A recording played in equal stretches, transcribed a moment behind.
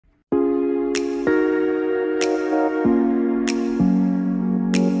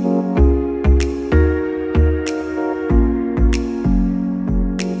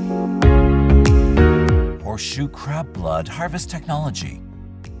Horseshoe crab blood harvest technology.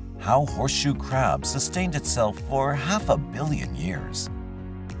 How horseshoe crab sustained itself for 500 million years.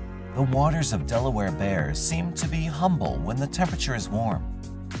 The waters of Delaware Bay seem to be humble when the temperature is warm.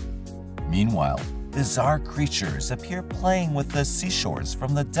 Meanwhile, bizarre creatures appear playing with the seashores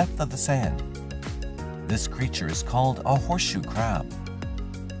from the depth of the sand. This creature is called a horseshoe crab.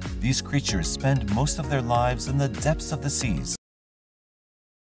 These creatures spend most of their lives in the depths of the seas.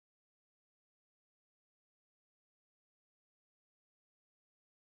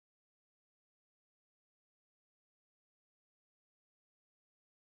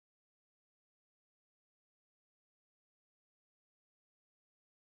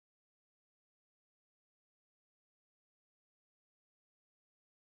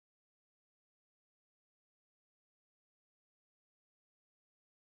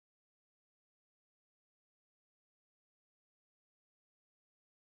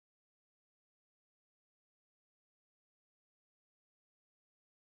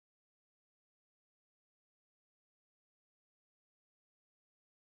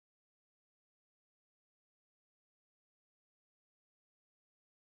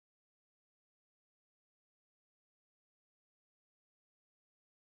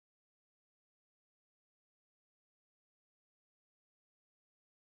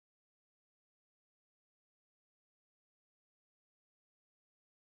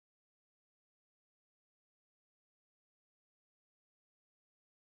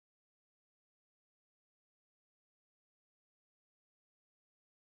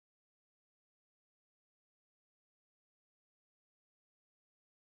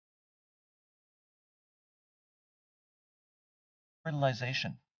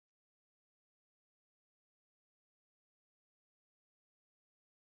 Fertilization.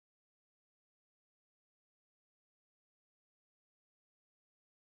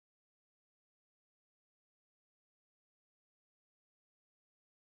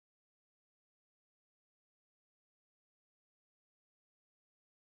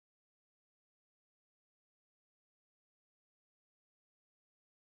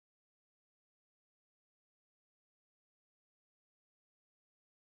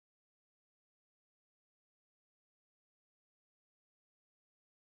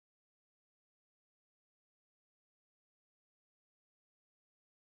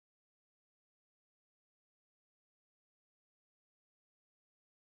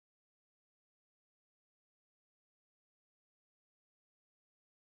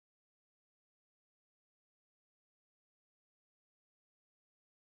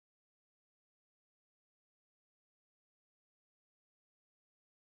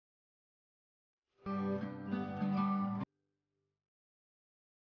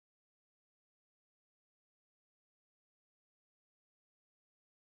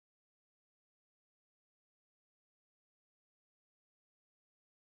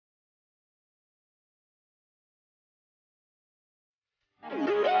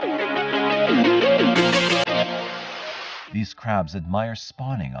 These crabs admire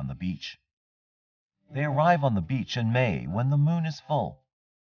spawning on the beach. They arrive on the beach in May when the moon is full.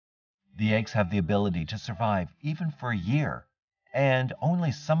 The eggs have the ability to survive even for a year, and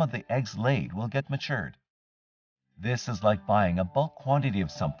only some of the eggs laid will get matured. This is like buying a bulk quantity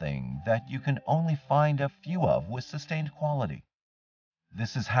of something that you can only find a few of with sustained quality.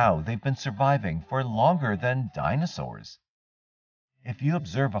 This is how they've been surviving for longer than dinosaurs. If you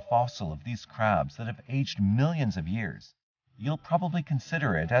observe a fossil of these crabs that have aged millions of years, you'll probably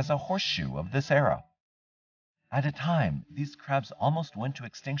consider it as a horseshoe of this era. At a time, these crabs almost went to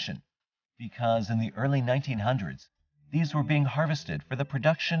extinction because in the early 1900s, these were being harvested for the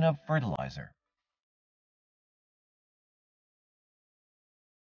production of fertilizer.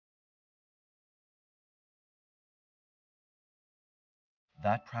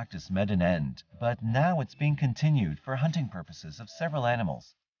 That practice met an end, but now it's being continued for hunting purposes of several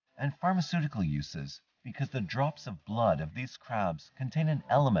animals and pharmaceutical uses because the drops of blood of these crabs contain an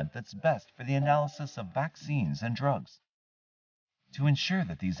element that's best for the analysis of vaccines and drugs. To ensure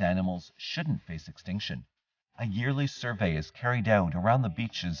that these animals shouldn't face extinction, a yearly survey is carried out around the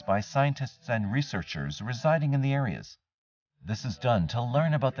beaches by scientists and researchers residing in the areas. This is done to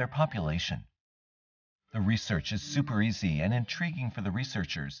learn about their population. The research is super easy and intriguing for the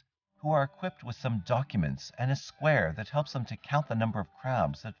researchers, who are equipped with some documents and a square that helps them to count the number of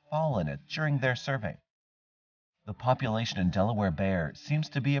crabs that fall in it during their survey. The population in Delaware Bay seems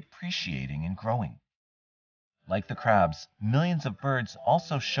to be appreciating and growing. Like the crabs, millions of birds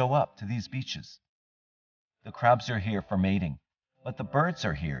also show up to these beaches. The crabs are here for mating, but the birds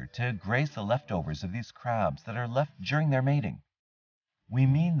are here to graze the leftovers of these crabs that are left during their mating. We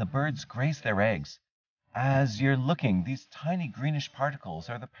mean the birds graze their eggs, As you're looking, these tiny greenish particles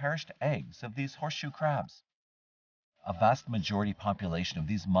are the perished eggs of these horseshoe crabs. A vast majority population of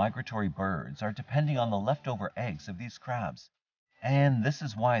these migratory birds are depending on the leftover eggs of these crabs, and this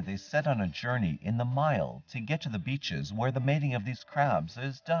is why they set on a journey in the mile to get to the beaches where the mating of these crabs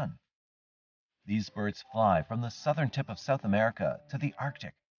is done. These birds fly from the southern tip of South America to the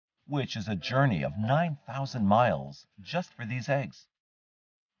Arctic, which is a journey of 9,000 miles just for these eggs.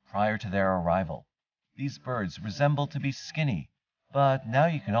 Prior to their arrival, these birds resemble to be skinny, but now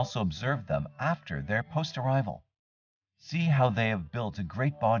you can also observe them after their post-arrival. See how they have built a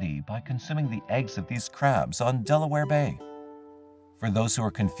great body by consuming the eggs of these crabs on Delaware Bay. For those who are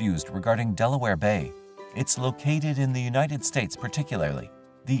confused regarding Delaware Bay, it's located in the United States, particularly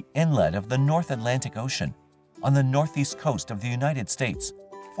the inlet of the North Atlantic Ocean on the northeast coast of the United States,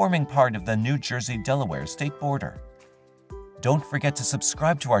 forming part of the New Jersey-Delaware state border. Don't forget to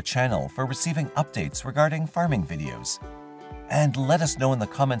subscribe to our channel for receiving updates regarding farming videos. And let us know in the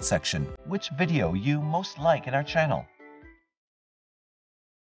comment section which video you most like in our channel.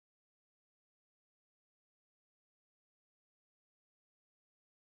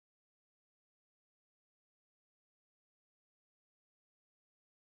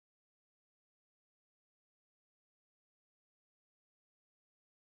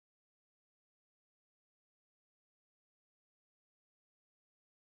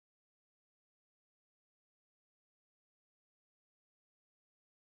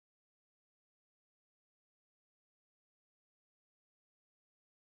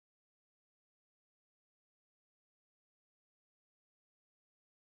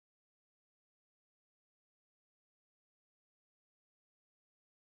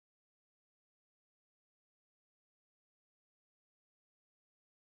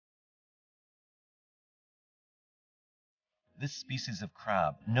 This species of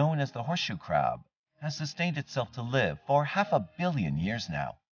crab, known as the horseshoe crab, has sustained itself to live for 500 million years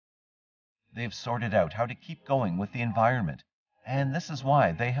now. They have sorted out how to keep going with the environment, and this is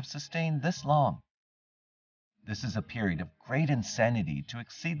why they have sustained this long. This is a period of great insanity to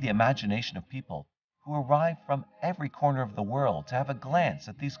exceed the imagination of people who arrive from every corner of the world to have a glance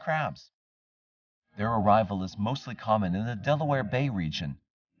at these crabs. Their arrival is mostly common in the Delaware Bay region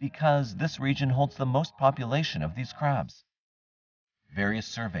because this region holds the most population of these crabs. Various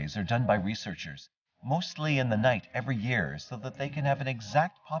surveys are done by researchers, mostly in the night every year, so that they can have an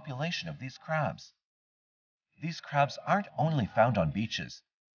exact population of these crabs. These crabs aren't only found on beaches,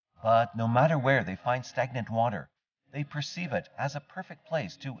 but no matter where they find stagnant water, they perceive it as a perfect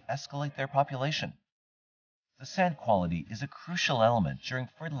place to escalate their population. The sand quality is a crucial element during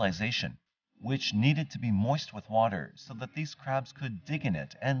fertilization, which needed to be moist with water so that these crabs could dig in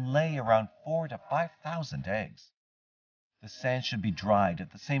it and lay around 4,000 to 5,000 eggs. The sand should be dried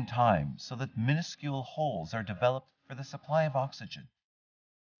at the same time so that minuscule holes are developed for the supply of oxygen.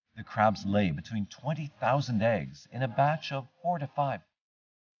 The crabs lay between 20,000 eggs in a batch of 4 to 5.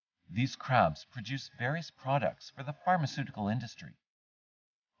 These crabs produce various products for the pharmaceutical industry.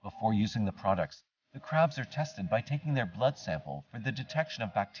 Before using the products, the crabs are tested by taking their blood sample for the detection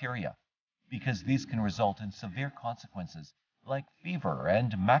of bacteria, because these can result in severe consequences like fever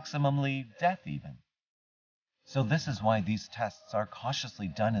and maximally death even. So this is why these tests are cautiously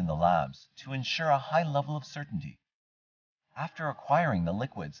done in the labs to ensure a high level of certainty. After acquiring the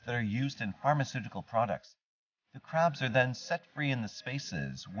liquids that are used in pharmaceutical products, the crabs are then set free in the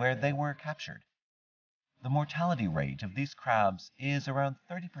spaces where they were captured. The mortality rate of these crabs is around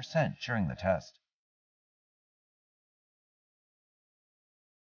 30% during the test.